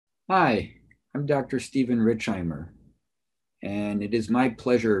Hi, I'm Dr. Stephen Richheimer, and it is my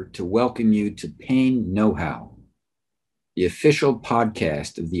pleasure to welcome you to Pain Know-How, the official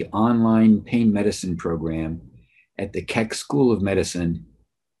podcast of the online pain medicine program at the Keck School of Medicine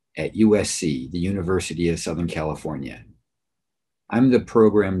at USC, the University of Southern California. I'm the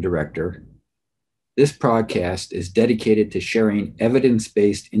program director. This podcast is dedicated to sharing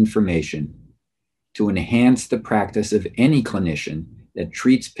evidence-based information to enhance the practice of any clinician that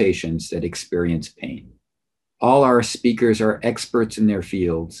treats patients that experience pain. All our speakers are experts in their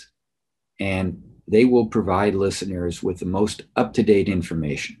fields, and they will provide listeners with the most up-to-date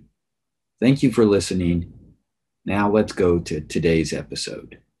information. Thank you for listening. Now let's go to today's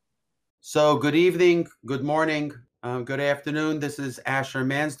episode. So good evening, good morning, good afternoon. This is Asher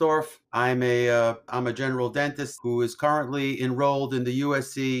Mansdorf. I'm a general dentist who is currently enrolled in the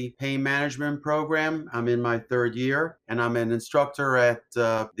USC pain management program. I'm in my third year, and I'm an instructor at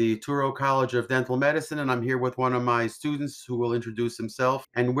the Touro College of Dental Medicine, and I'm here with one of my students who will introduce himself.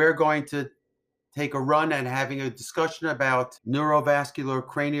 And we're going to take a run at having a discussion about neurovascular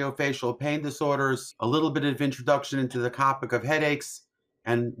craniofacial pain disorders, a little bit of introduction into the topic of headaches,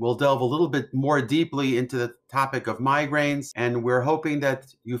 and we'll delve a little bit more deeply into the topic of migraines. And we're hoping that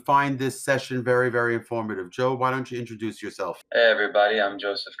you find this session very, very informative. Joe, why don't you introduce yourself? Hey everybody, I'm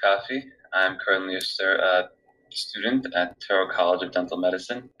Joseph Khafi. I'm currently a student at Touro College of Dental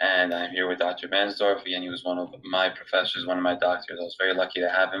Medicine, and I'm here with Dr. Mansdorf. Again, he was one of my professors, one of my doctors. I was very lucky to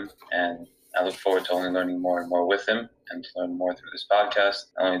have him, and I look forward to only learning more and more with him and to learn more through this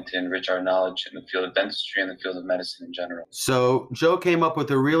podcast, not only to enrich our knowledge in the field of dentistry and the field of medicine in general. So Joe came up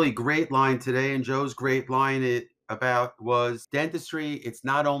with a really great line today, and Joe's great line was dentistry, it's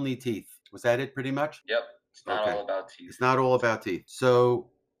not only teeth. Was that it pretty much? Yep, it's not Okay. all about teeth. It's not all about teeth. So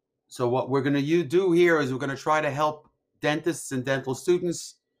what we're going to do here is we're going to try to help dentists and dental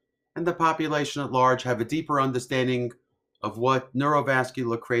students and the population at large have a deeper understanding of what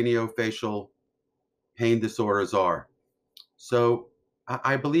neurovascular craniofacial pain disorders are. So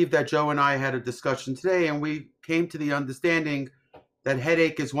I believe that Joe and I had a discussion today, and we came to the understanding that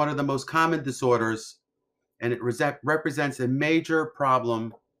headache is one of the most common disorders, and it represents a major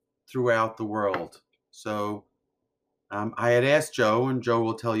problem throughout the world. So I had asked Joe, and Joe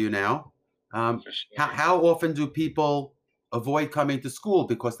will tell you now, For sure. how often do people avoid coming to school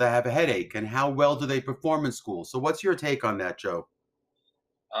because they have a headache, and how well do they perform in school? So what's your take on that, Joe?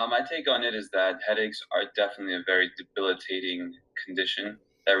 My take on it is that headaches are definitely a very debilitating condition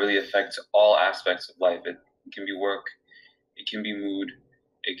that really affects all aspects of life. It can be work, it can be mood,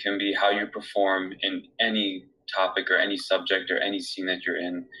 it can be how you perform in any topic or any subject or any scene that you're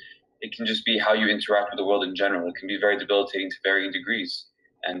in. It can just be how you interact with the world in general. It can be very debilitating to varying degrees.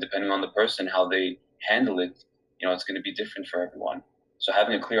 And depending on the person, how they handle it, it's going to be different for everyone. So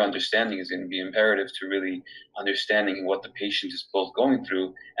having a clear understanding is going to be imperative to really understanding what the patient is both going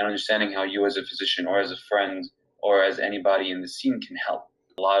through and understanding how you as a physician or as a friend or as anybody in the scene can help.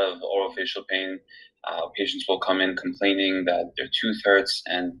 A lot of orofacial pain, patients will come in complaining that their tooth hurts,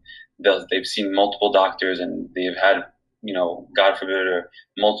 and they've seen multiple doctors and they've had, God forbid, or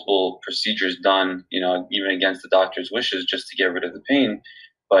multiple procedures done, even against the doctor's wishes just to get rid of the pain,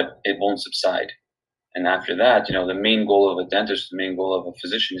 but it won't subside. And after that, the main goal of a dentist, the main goal of a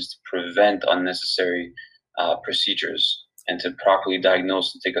physician is to prevent unnecessary procedures and to properly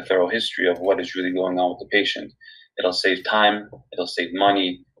diagnose and take a thorough history of what is really going on with the patient. It'll save time, it'll save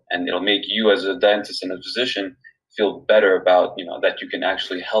money, and it'll make you as a dentist and a physician feel better about, that you can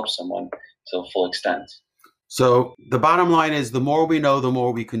actually help someone to a full extent. So the bottom line is the more we know, the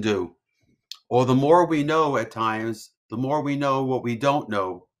more we can do. Or the more we know at times, the more we know what we don't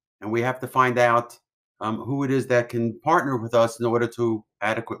know. And we have to find out who it is that can partner with us in order to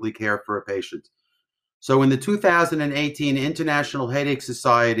adequately care for a patient. So in the 2018 International Headache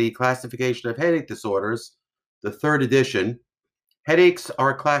Society Classification of Headache Disorders, the third edition, headaches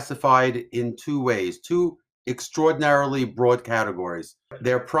are classified in two ways, two extraordinarily broad categories.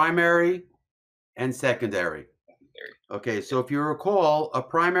 They're primary and secondary. Okay, so if you recall, a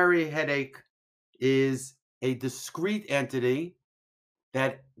primary headache is a discrete entity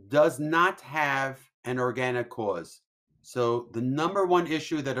that does not have an organic cause. So the number one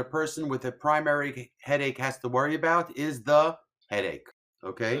issue that a person with a primary headache has to worry about is the headache.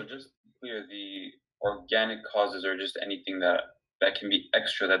 Okay? So just to be clear, the organic causes are just anything that can be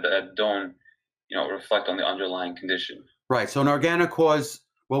extra that don't, reflect on the underlying condition. Right. So an organic cause,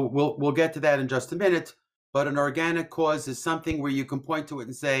 well, we'll get to that in just a minute. But an organic cause is something where you can point to it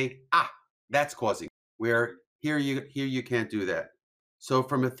and say, that's causing. Where here you can't do that. So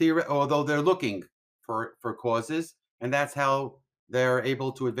from a theory, although they're looking for causes, and that's how they're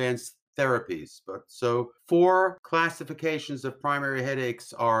able to advance therapies. But so 4 classifications of primary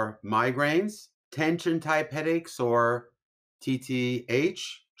headaches are migraines, tension type headaches or TTH,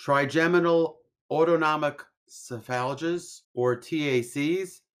 trigeminal autonomic cephalgias or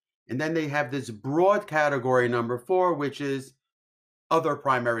TACs, and then they have this broad category number 4, which is other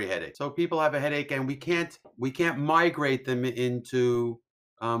primary headache. So people have a headache and we can't migrate them into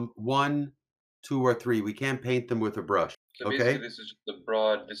 1, 2, or 3. We can't paint them with a brush. So basically, this is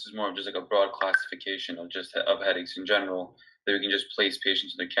this is more of just like a broad classification of headaches in general, that we can just place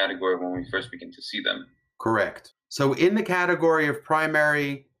patients in the category when we first begin to see them. Correct. So in the category of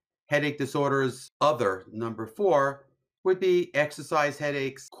primary headache disorders, other, number 4, would be exercise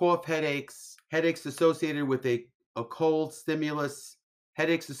headaches, cough headaches, headaches associated with a cold stimulus,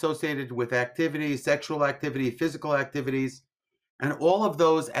 headaches associated with activity, sexual activity, physical activities, and all of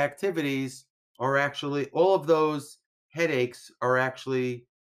those activities are actually, all of those headaches are actually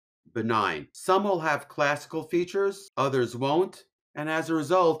benign. Some will have classical features, others won't, and as a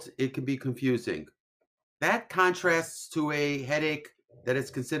result, it can be confusing. That contrasts to a headache that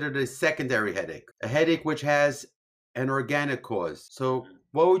is considered a secondary headache, a headache which has an organic cause. So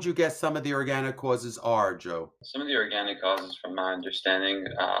what would you guess some of the organic causes are, Joe? Some of the organic causes, from my understanding,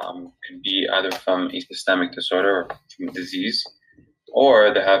 could be either from a systemic disorder or from a disease,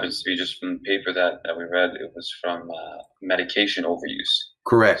 or there happens to be, just from the paper that we read, it was from medication overuse.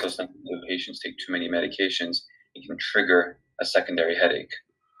 Correct. So sometimes if patients take too many medications, it can trigger a secondary headache.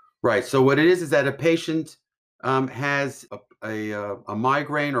 Right. So what it is that a patient has a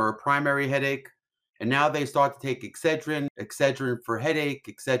migraine or a primary headache, and now they start to take Excedrin for headache,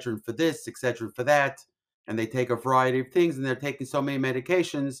 Excedrin for this, Excedrin for that, and they take a variety of things, and they're taking so many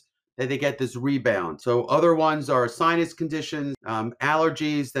medications that they get this rebound. So other ones are sinus conditions,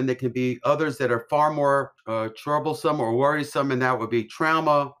 allergies. Then there can be others that are far more troublesome or worrisome, and that would be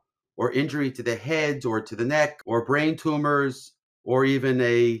trauma or injury to the head or to the neck, or brain tumors, or even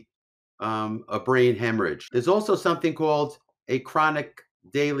a brain hemorrhage. There's also something called a chronic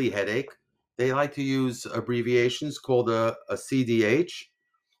daily headache. They like to use abbreviations called a CDH.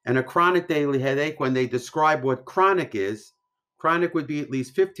 And a chronic daily headache, when they describe what chronic is, chronic would be at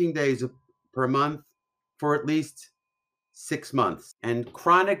least 15 days per month for at least 6 months. And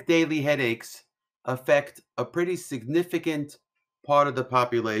chronic daily headaches affect a pretty significant part of the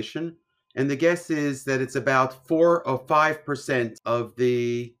population. And the guess is that it's about 4 or 5% of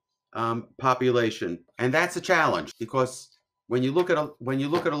the population, and that's a challenge, because when you look at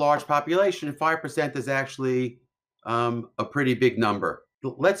a large population, 5% is actually a pretty big number.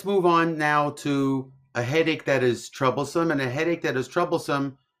 Let's move on now to a headache that is troublesome, and a headache that is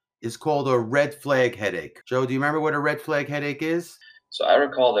troublesome is called a red flag headache. Joe, do you remember what a red flag headache is? So I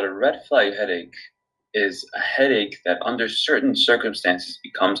recall that a red flag headache is a headache that under certain circumstances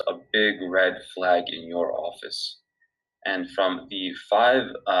becomes a big red flag in your office. And from the 5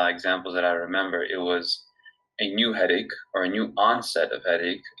 examples that I remember, it was a new headache or a new onset of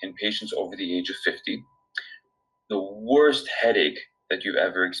headache in patients over the age of 50. The worst headache that you've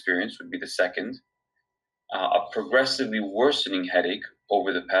ever experienced would be the second. A progressively worsening headache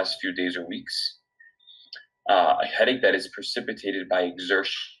over the past few days or weeks. A headache that is precipitated by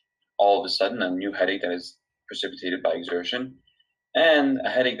exertion. All of a sudden, a new headache that is precipitated by exertion. And a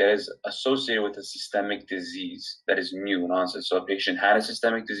headache that is associated with a systemic disease that is new in onset. So a patient had a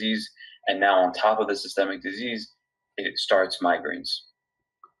systemic disease, and now on top of the systemic disease, it starts migraines.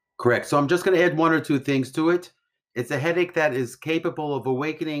 Correct. So I'm just going to add 1 or 2 things to it. It's a headache that is capable of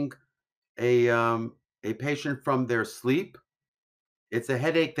awakening a patient from their sleep. It's a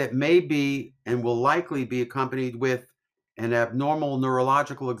headache that may be and will likely be accompanied with an abnormal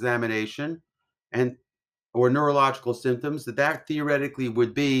neurological examination or neurological symptoms that theoretically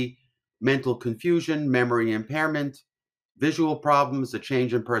would be mental confusion, memory impairment, visual problems, a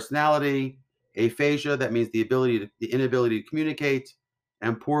change in personality, aphasia, that means the inability to communicate,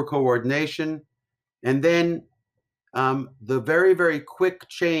 and poor coordination. And then the very, very quick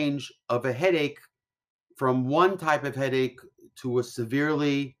change of a headache from one type of headache to a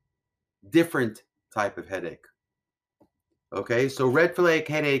severely different type of headache. Okay, so red flag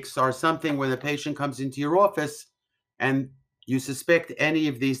headaches are something when a patient comes into your office and you suspect any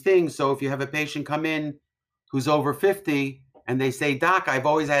of these things. So if you have a patient come in who's over 50 and they say, "Doc, I've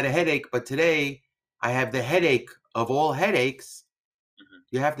always had a headache, but today I have the headache of all headaches,"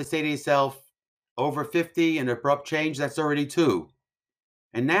 you have to say to yourself, over 50, an abrupt change, that's already 2.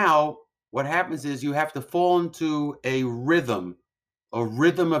 And now what happens is you have to fall into a rhythm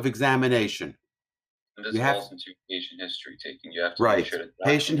of examination. And this falls into patient history taking. You have to right. Make sure that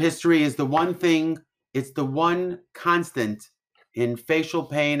patient history is the one thing, it's the one constant in facial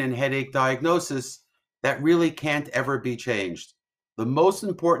pain and headache diagnosis that really can't ever be changed. The most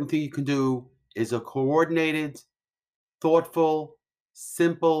important thing you can do is a coordinated, thoughtful,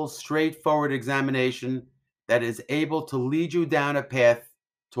 simple, straightforward examination that is able to lead you down a path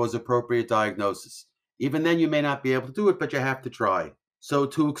towards appropriate diagnosis. Even then, you may not be able to do it, but you have to try. So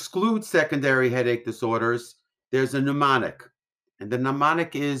to exclude secondary headache disorders, there's a mnemonic, and the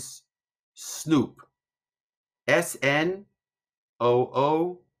mnemonic is SNOOP, SNOOP.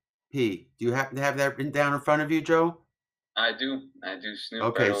 Do you happen to have that written down in front of you, Joe? I do Snoop right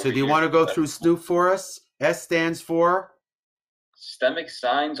Okay, over so do you here. want to go through SNOOP for us? S stands for? Systemic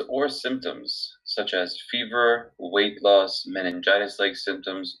signs or symptoms, such as fever, weight loss, meningitis-like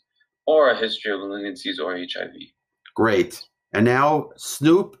symptoms, or a history of malignancies or HIV. Great. And now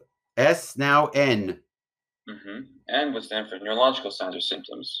SNOOP, S, now N. And would stand for neurological signs or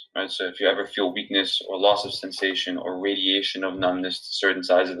symptoms, right? So if you ever feel weakness or loss of sensation or radiation of numbness to certain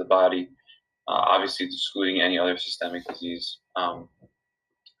sides of the body, obviously excluding any other systemic disease,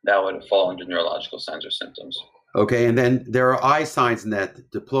 that would fall under neurological signs or symptoms. Okay, and then there are eye signs in that,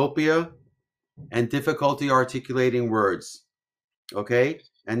 diplopia and difficulty articulating words. Okay,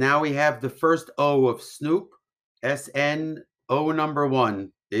 and now we have the first O of SNOOP, SNO number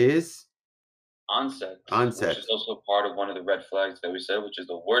 1 is? Onset, Onset. which is also part of one of the red flags that we said, which is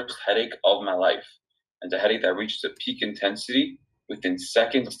the worst headache of my life. And the headache that reaches a peak intensity within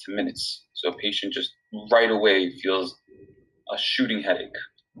seconds to minutes. So a patient just right away feels a shooting headache.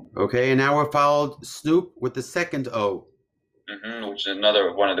 Okay, and now we're followed SNOOP with the second O. Which is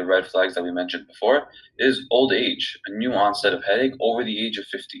another one of the red flags that we mentioned before, is old age, a new onset of headache over the age of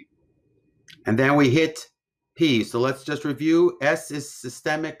 50. And then we hit P. So let's just review. S is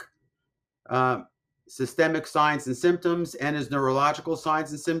systemic signs and symptoms. N is neurological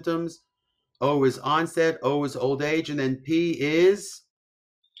signs and symptoms. O is onset. O is old age. And then P is?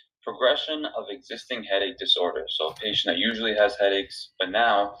 Progression of existing headache disorder. So a patient that usually has headaches, but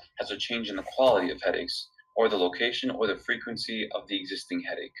now has a change in the quality of headaches, or the location or the frequency of the existing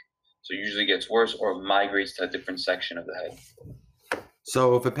headache. So it usually gets worse or migrates to a different section of the head.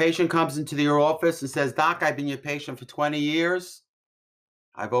 So if a patient comes into your office and says, Doc, I've been your patient for 20 years.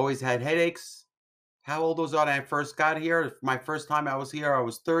 I've always had headaches. How old was I when I first got here? My first time I was here, I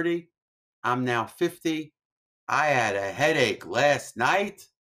was 30. I'm now 50. I had a headache last night.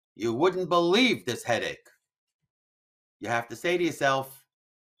 You wouldn't believe this headache. You have to say to yourself,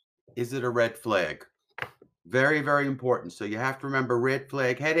 is it a red flag? Very, very important. So you have to remember red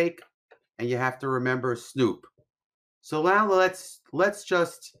flag headache, and you have to remember SNOOP. So now let's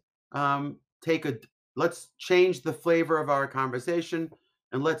just let's change the flavor of our conversation,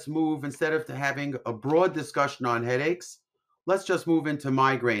 and let's move, instead of having a broad discussion on headaches, let's just move into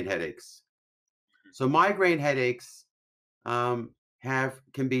migraine headaches. So migraine headaches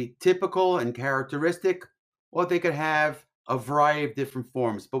can be typical and characteristic, or they could have a variety of different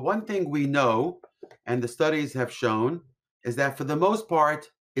forms. But one thing we know, and the studies have shown, is that for the most part,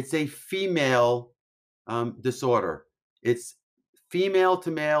 it's a female disorder. It's female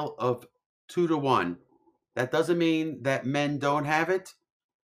to male of 2 to 1. That doesn't mean that men don't have it.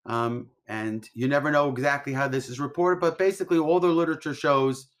 And you never know exactly how this is reported, but basically all the literature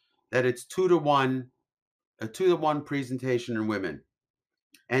shows that it's 2 to 1, a 2 to 1 presentation in women.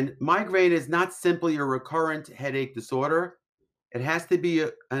 And migraine is not simply a recurrent headache disorder. It has to be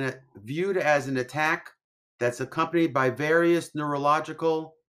viewed as an attack that's accompanied by various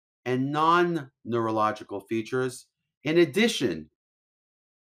neurological and non-neurological features in addition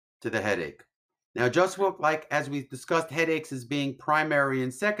to the headache. Now, just like as we discussed headaches as being primary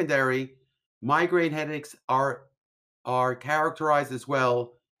and secondary, migraine headaches are characterized as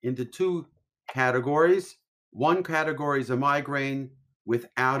well into 2 categories. One category is a migraine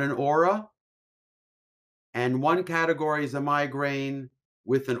without an aura, and one category is a migraine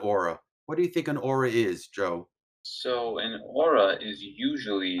with an aura. What do you think an aura is, Joe? So an aura is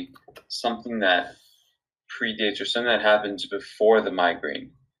usually something that predates or something that happens before the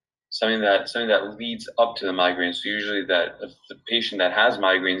migraine, something that leads up to the migraine. So usually that if the patient that has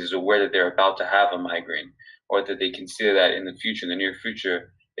migraines is aware that they're about to have a migraine, or that they consider that in the future, in the near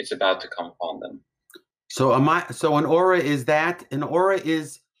future, it's about to come upon them. So an aura is that? An aura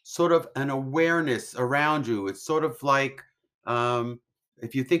is sort of an awareness around you. It's sort of like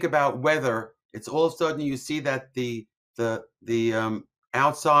if you think about weather, it's all of a sudden you see that the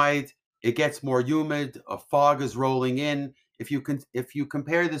outside, it gets more humid, a fog is rolling in. If you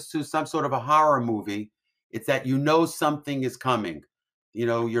compare this to some sort of a horror movie, it's that you know something is coming. You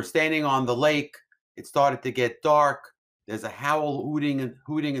know, you're standing on the lake, it started to get dark, there's a howl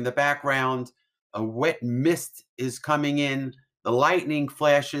hooting in the background, a wet mist is coming in, the lightning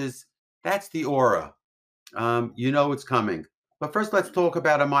flashes, that's the aura. You know it's coming. But first, let's talk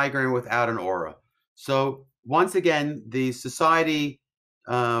about a migraine without an aura. So once again, the society,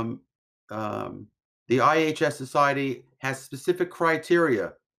 the IHS Society has specific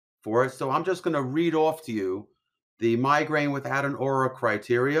criteria for it. So I'm just going to read off to you the migraine without an aura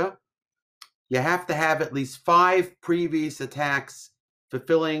criteria. You have to have at least 5 previous attacks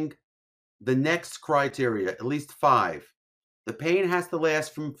fulfilling the next criteria, at least 5. The pain has to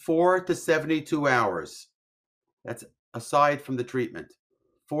last from 4 to 72 hours. That's aside from the treatment.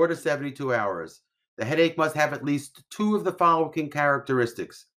 4 to 72 hours. The headache must have at least 2 of the following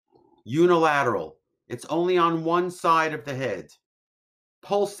characteristics. Unilateral. It's only on one side of the head.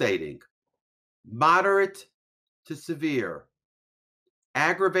 Pulsating. Moderate to severe.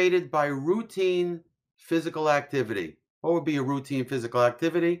 Aggravated by routine physical activity. What would be a routine physical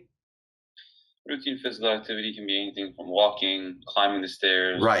activity? Routine physical activity can be anything from walking, climbing the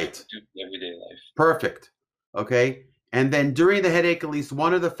stairs, right, to everyday life. Perfect. Okay. And then during the headache, at least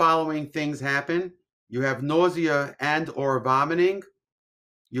one of the following things happen. You have nausea and or vomiting.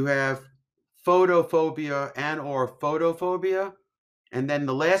 You have photophobia and or photophobia. And then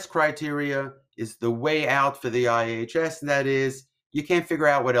the last criteria is the way out for the IHS, and that is you can't figure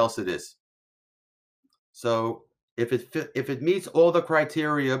out what else it is. So if it meets all the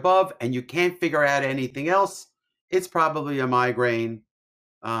criteria above and you can't figure out anything else, it's probably a migraine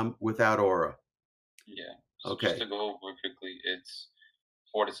without aura. Yeah. So okay. Just to go over quickly, it's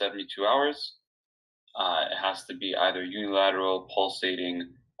 4 to 72 hours. It has to be either unilateral, pulsating,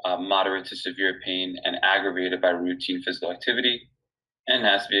 moderate to severe pain, and aggravated by routine physical activity. And it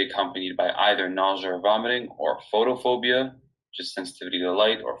has to be accompanied by either nausea or vomiting, or photophobia, which is sensitivity to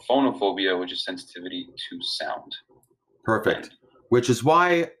light, or phonophobia, which is sensitivity to sound. Perfect. Which is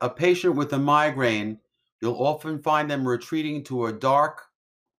why a patient with a migraine, you'll often find them retreating to a dark,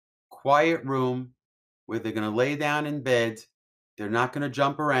 quiet room where they're going to lay down in bed. They're not going to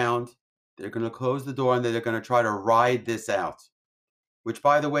jump around. They're going to close the door and they're going to try to ride this out, which,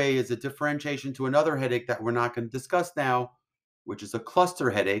 by the way, is a differentiation to another headache that we're not going to discuss now, which is a cluster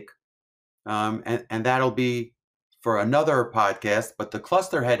headache. And that'll be for another podcast. But the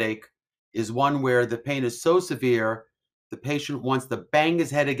cluster headache is one where the pain is so severe, the patient wants to bang his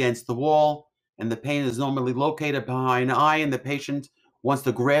head against the wall, and the pain is normally located behind the eye, and the patient wants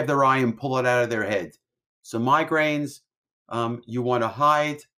to grab their eye and pull it out of their head. So migraines, you want to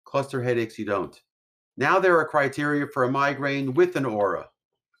hide. Cluster headaches, you don't. Now there are criteria for a migraine with an aura.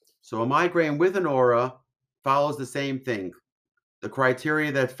 So a migraine with an aura follows the same thing. The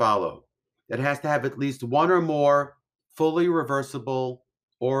criteria that follow. It has to have at least one or more fully reversible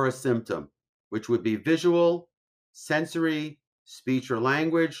aura symptom, which would be visual, sensory, speech or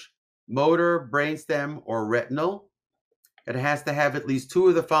language, motor, brainstem, or retinal. It has to have at least 2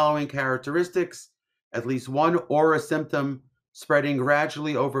 of the following characteristics, at least one aura symptom spreading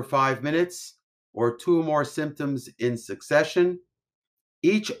gradually over 5 minutes, or 2 or more symptoms in succession.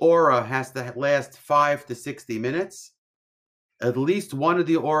 Each aura has to last 5 to 60 minutes. At least one of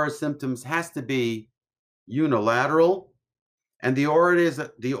the aura symptoms has to be unilateral, and the aura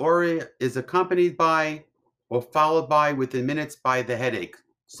is accompanied by or followed by within minutes by the headache.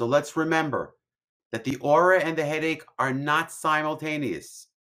 So let's remember that the aura and the headache are not simultaneous.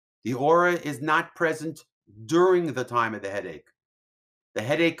 The aura is not present during the time of the headache. The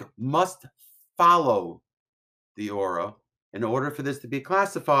headache must follow the aura in order for this to be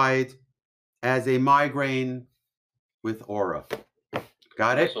classified as a migraine with aura.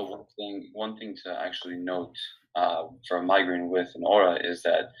 Got it? So one thing to actually note for a migraine with an aura is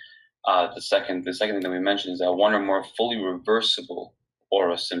that the second thing that we mentioned is that one or more fully reversible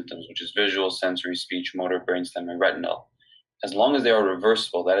aura symptoms, which is visual, sensory, speech, motor, brainstem, and retinal. As long as they are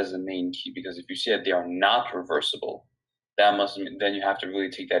reversible, that is the main key, because if you see that they are not reversible, that must mean then you have to really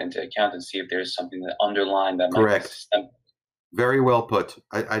take that into account and see if there is something that underlying that might be systemic. Very well put.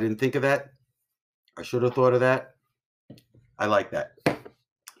 I didn't think of that. I should have thought of that. I like that.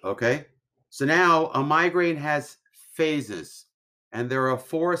 Okay. So now a migraine has phases, and there are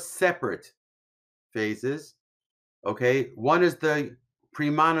 4 separate phases. Okay. One is the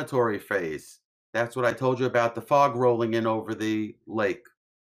premonitory phase. That's what I told you about, the fog rolling in over the lake.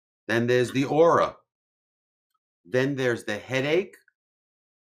 Then there's the aura. Then there's the headache.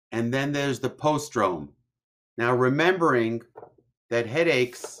 And then there's the postdrome. Now, remembering that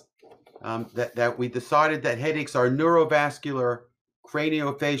headaches, that we decided that headaches are neurovascular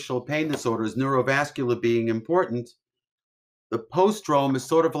craniofacial pain disorders, neurovascular being important, the postdrome is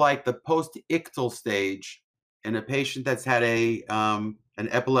sort of like the post-ictal stage in a patient that's had an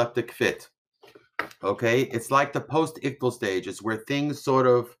epileptic fit. Okay, it's like the post-ictal stage. It's where things sort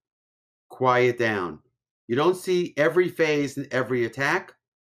of quiet down. You don't see every phase and every attack,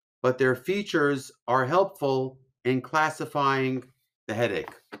 but their features are helpful in classifying the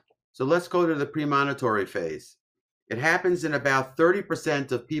headache. So let's go to the premonitory phase. It happens in about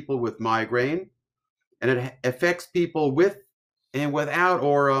 30% of people with migraine, and it affects people with and without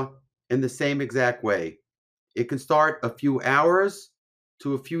aura in the same exact way. It can start a few hours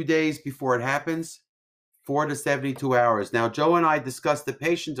to a few days before it happens, 4 to 72 hours. Now, Joe and I discussed a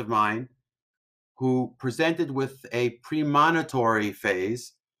patient of mine who presented with a premonitory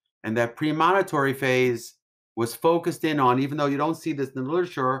phase, and that premonitory phase was focused in on, even though you don't see this in the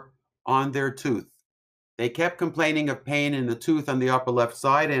literature, on their tooth. They kept complaining of pain in the tooth on the upper left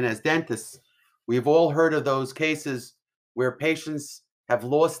side, and as dentists, we've all heard of those cases where patients have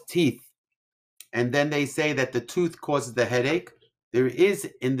lost teeth, and then they say that the tooth causes the headache. There is,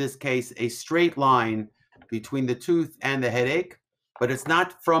 in this case, a straight line between the tooth and the headache, but it's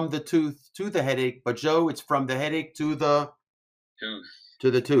not from the tooth to the headache, but Joe, it's from the headache to the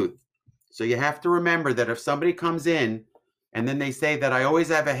tooth. So you have to remember that if somebody comes in and then they say that I always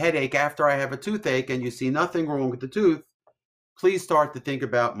have a headache after I have a toothache and you see nothing wrong with the tooth, please start to think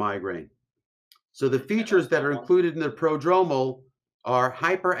about migraine. So the features that are included in the prodromal are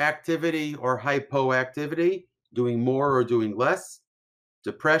hyperactivity or hypoactivity, doing more or doing less,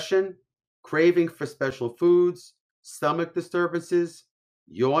 depression, craving for special foods, stomach disturbances,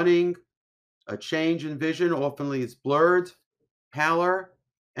 yawning, a change in vision, often it's blurred, pallor,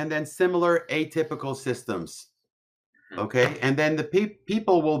 and then similar atypical systems. Okay, and then the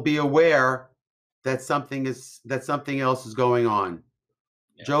people will be aware that something else is going on.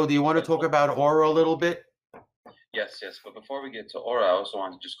 Yeah. Joe, do you want to talk about aura a little bit? Yes. But before we get to aura, I also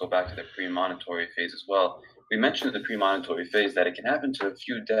want to just go back to the premonitory phase as well. We mentioned in the premonitory phase that it can happen to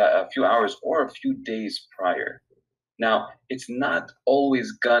a few hours or a few days prior. Now, it's not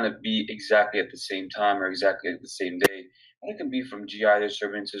always gonna be exactly at the same time or exactly at the same day. And it can be from GI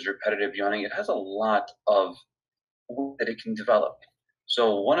disturbances, repetitive yawning. It has a lot of that it can develop.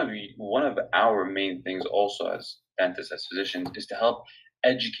 So one of our main things also as dentists, as physicians, is to help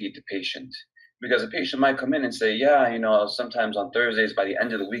educate the patient. Because a patient might come in and say, yeah, sometimes on Thursdays by the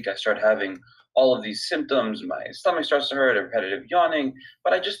end of the week I start having all of these symptoms. My stomach starts to hurt, repetitive yawning,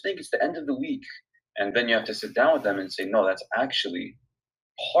 but I just think it's the end of the week. And then you have to sit down with them and say, no, that's actually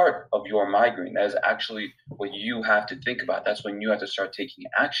part of your migraine. That is actually what you have to think about. That's when you have to start taking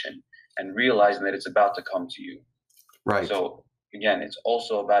action and realizing that it's about to come to you. Right. So again, it's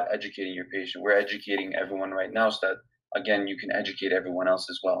also about educating your patient. We're educating everyone right now so that, again, you can educate everyone else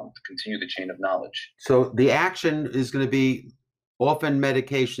as well and continue the chain of knowledge. So the action is going to be often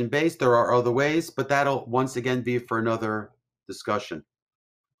medication based. There are other ways, but that'll once again be for another discussion.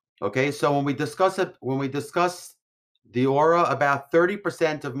 Okay, so when we discuss the aura, about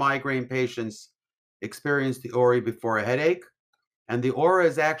 30% of migraine patients experience the aura before a headache. And the aura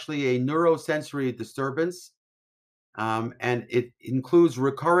is actually a neurosensory disturbance. And it includes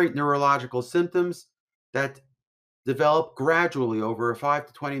recurrent neurological symptoms that develop gradually over a 5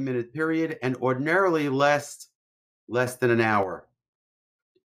 to 20 minute period and ordinarily less than an hour.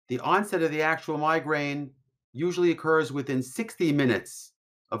 The onset of the actual migraine usually occurs within 60 minutes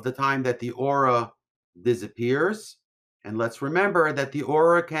of the time that the aura disappears. And let's remember that the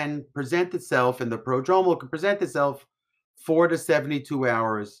aura can present itself, and the prodromal can present itself 4 to 72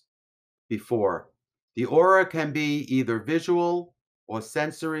 hours before. The aura can be either visual or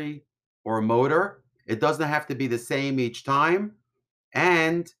sensory or motor. It doesn't have to be the same each time.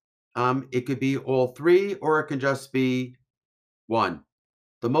 And it could be all three, or it can just be one.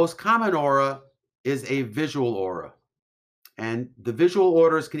 The most common aura is a visual aura. And the visual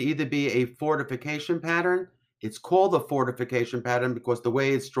auras can either be a fortification pattern. It's called a fortification pattern because the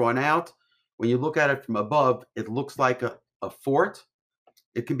way it's drawn out, when you look at it from above, it looks like a fort.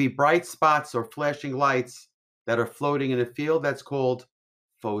 It can be bright spots or flashing lights that are floating in a field. That's called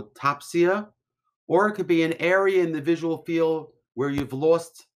photopsia. Or it could be an area in the visual field where you've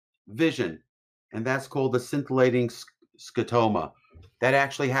lost vision, and that's called the scintillating scotoma. That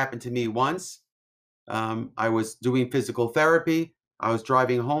actually happened to me once. I was doing physical therapy. I was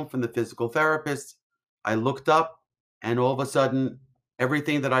driving home from the physical therapist. I looked up, and all of a sudden,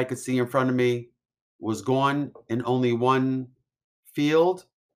 everything that I could see in front of me was gone in only one field.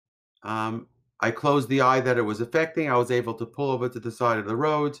 I closed the eye that it was affecting. I was able to pull over to the side of the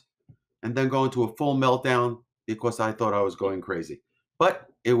road and then go into a full meltdown because I thought I was going crazy. But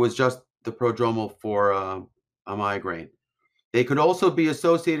it was just the prodromal for a migraine. They could also be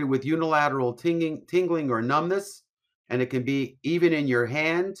associated with unilateral tingling or numbness, and it can be even in your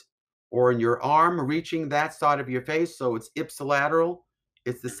hand or in your arm, reaching that side of your face. So it's ipsilateral.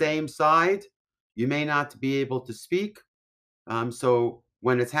 It's the same side. You may not be able to speak. So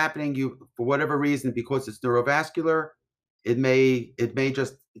when it's happening, you, for whatever reason, because it's neurovascular, it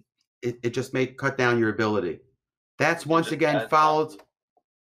just may cut down your ability. That's once again followed.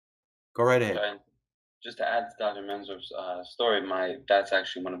 Go right ahead. Just to add to Dr. Mansdorf's story, that's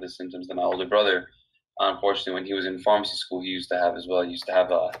actually one of the symptoms that my older brother, unfortunately, when he was in pharmacy school, he used to have as well. He used to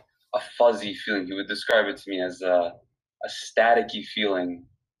have a fuzzy feeling. He would describe it to me as a staticky feeling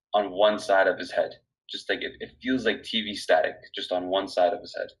on one side of his head. Just like it feels like TV static, just on one side of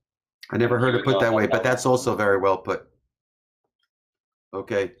his head. I never heard it put that way, but that's also very well put.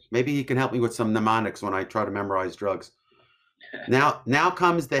 Okay, maybe he can help me with some mnemonics when I try to memorize drugs. Now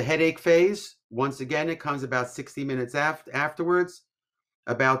comes the headache phase. Once again, it comes about 60 minutes afterwards.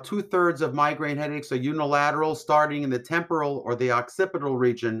 About 2/3 of migraine headaches are unilateral, starting in the temporal or the occipital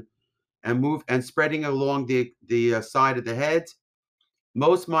region and spreading along the side of the head.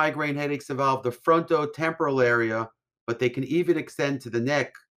 Most migraine headaches involve the frontotemporal area, but they can even extend to the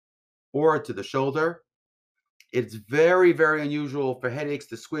neck or to the shoulder. It's very, very unusual for headaches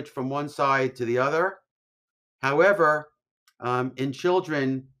to switch from one side to the other. However, in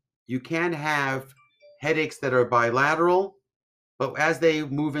children, you can have headaches that are bilateral, but as they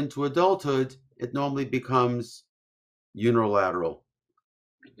move into adulthood, it normally becomes unilateral.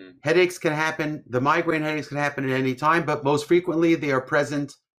 Mm-hmm. Headaches can happen, the migraine headaches can happen at any time, but most frequently they are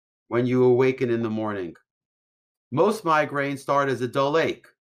present when you awaken in the morning. Most migraines start as a dull ache,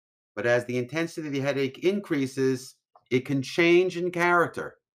 but as the intensity of the headache increases, it can change in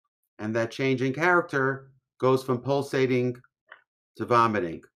character. And that change in character goes from pulsating to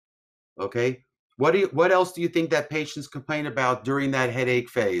vomiting. Okay? What else do you think that patients complain about during that headache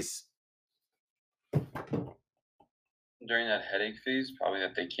phase? During that headache phase, probably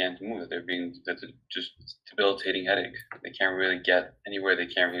that they can't move, that's just debilitating headache. They can't really get anywhere. They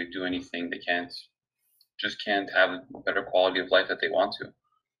can't really do anything. They can't have a better quality of life that they want to.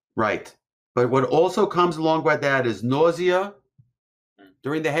 Right. But what also comes along with that is nausea.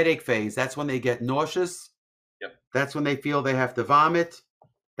 During the headache phase, that's when they get nauseous. Yep. That's when they feel they have to vomit.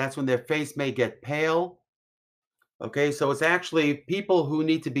 That's when their face may get pale. Okay, so it's actually people who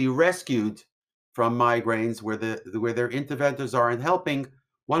need to be rescued from migraines where their interventors aren't helping.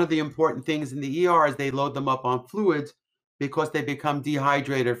 One of the important things in the ER is they load them up on fluids because they become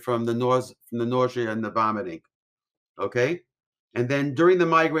dehydrated from the nausea and the vomiting. Okay, and then during the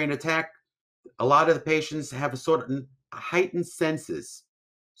migraine attack, a lot of the patients have a sort of heightened senses.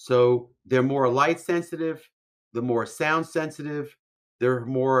 So they're more light sensitive, they're more sound sensitive, they're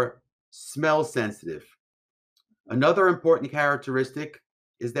more smell sensitive. Another important characteristic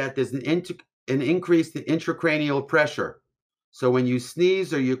is that there's an increased intracranial pressure. So when you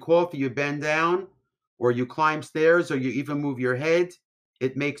sneeze or you cough or you bend down or you climb stairs or you even move your head,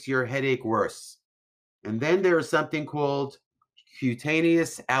 it makes your headache worse. And then there is something called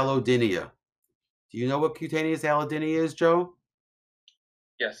cutaneous allodynia. Do you know what cutaneous allodynia is, Joe?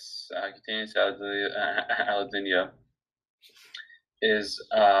 Yes, cutaneous allodynia is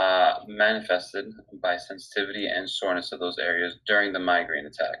manifested by sensitivity and soreness of those areas during the migraine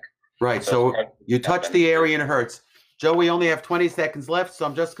attack. Right, so you touch the area and it hurts. Joe, we only have 20 seconds left, so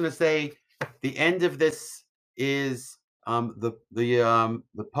I'm just going to say the end of this is the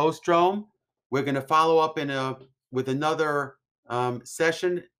postdrome. We're going to follow up with another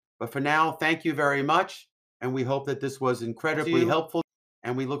session, but for now, thank you very much, and we hope that this was incredibly helpful,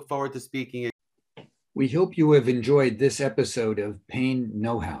 and we look forward to speaking. We hope you have enjoyed this episode of Pain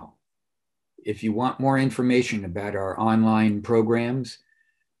Know-How. If you want more information about our online programs,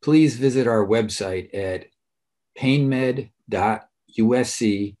 please visit our website at painmed.usc.edu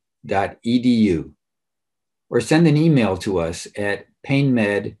or send an email to us at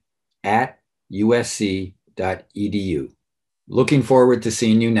painmed@usc.edu. Looking forward to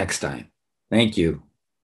seeing you next time. Thank you.